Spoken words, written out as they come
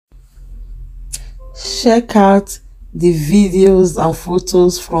Check out the videos and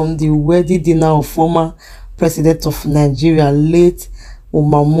photos from the wedding dinner of former President of Nigeria, late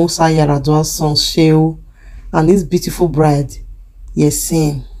Musa Yar'Adua'S son Shehu, and his beautiful bride,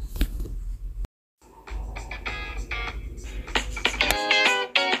 Yacine.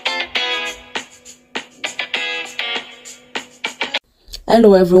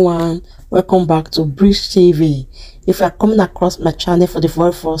 Hello everyone, welcome back to Bridge TV. If you are coming across my channel for the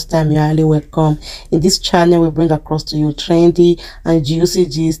very first time, you are highly welcome. In this channel, we bring across to you trendy and juicy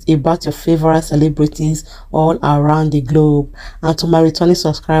gist about your favorite celebrities all around the globe. And to my returning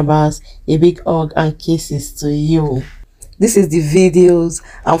subscribers, a big hug and kisses to you. This is the videos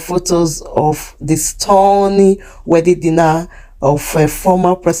and photos of the stunning wedding dinner of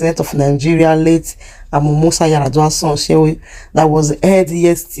former President of Nigeria, late Musa Yar'Adua'S son Shehu, that was held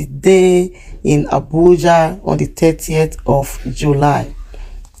yesterday in Abuja on the 30th of July.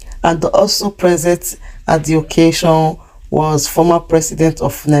 And also present at the occasion was former President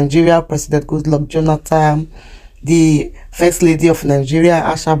of Nigeria, President Goodluck Jonathan, the First Lady of Nigeria,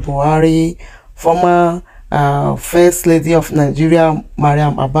 Aisha Buhari, former First Lady of Nigeria,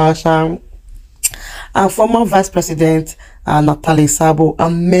 Mariam Abacha, and former Vice President Natalie Sabo,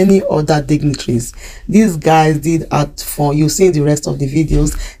 and many other dignitaries. These guys did act for you. See the rest of the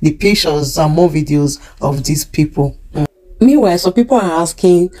videos, the pictures and more videos of these people. Meanwhile, some people are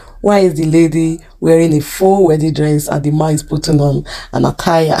asking, why is the lady wearing a full wedding dress and the man is putting on an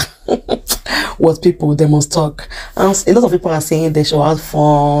attire? What people, they must talk. And a lot of people are saying they should have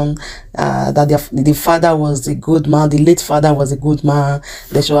fun, that the father was a good man, the late father was a good man,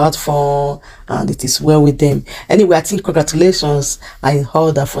 they should have fun, and it is well with them. Anyway, I think congratulations are in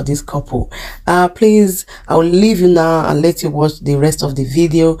order for this couple. Please, I will leave you now and let you watch the rest of the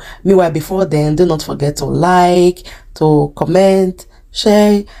video. Meanwhile, before then, do not forget to like, to comment,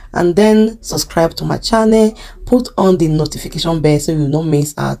 share, and then subscribe to my channel. Put on the notification bell so you will not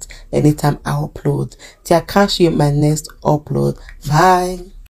miss out anytime I upload. Till I catch you in my next upload. Bye.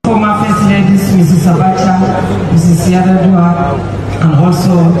 Former First Ladies, Mrs. Abacha, Mrs. Yar'Adua'S, and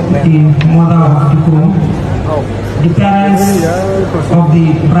also the mother of the groom, the parents of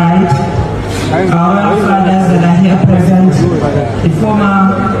the bride, our fathers that are here present, the former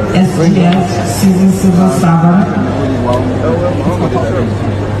SGS, seasoned civil servant,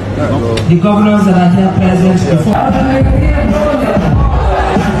 the governors that are here present, the former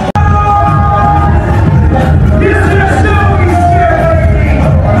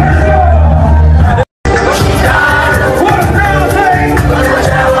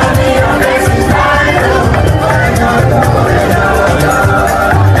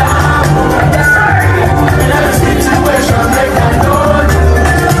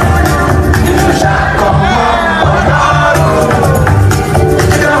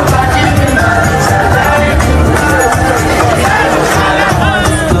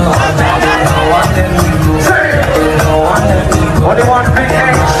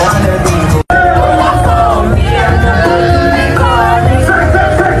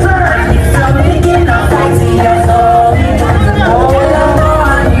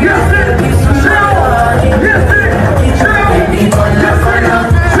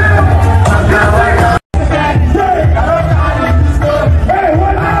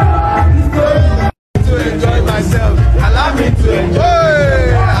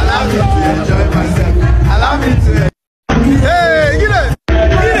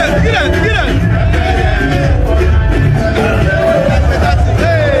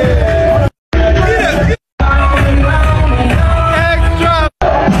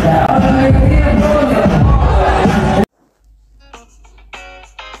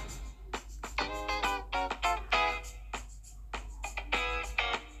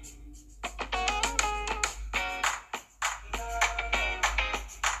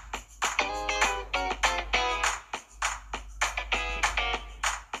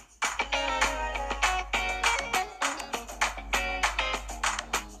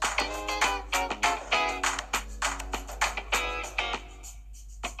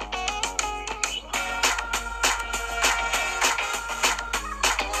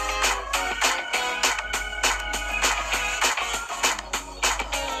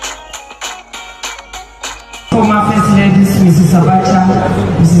First Ladies, Mrs. Abacha,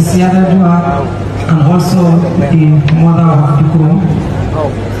 Mrs. Yar'Adua'S, and also the mother of the groom,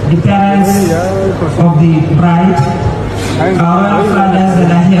 the parents of the bride, our fathers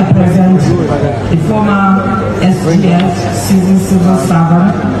that are here present, the former SGS, seasoned civil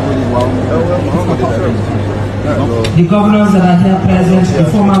servant, the governors that are here present, the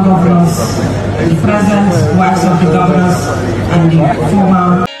former governors, the present wives of the governors, and the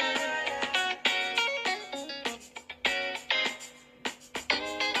former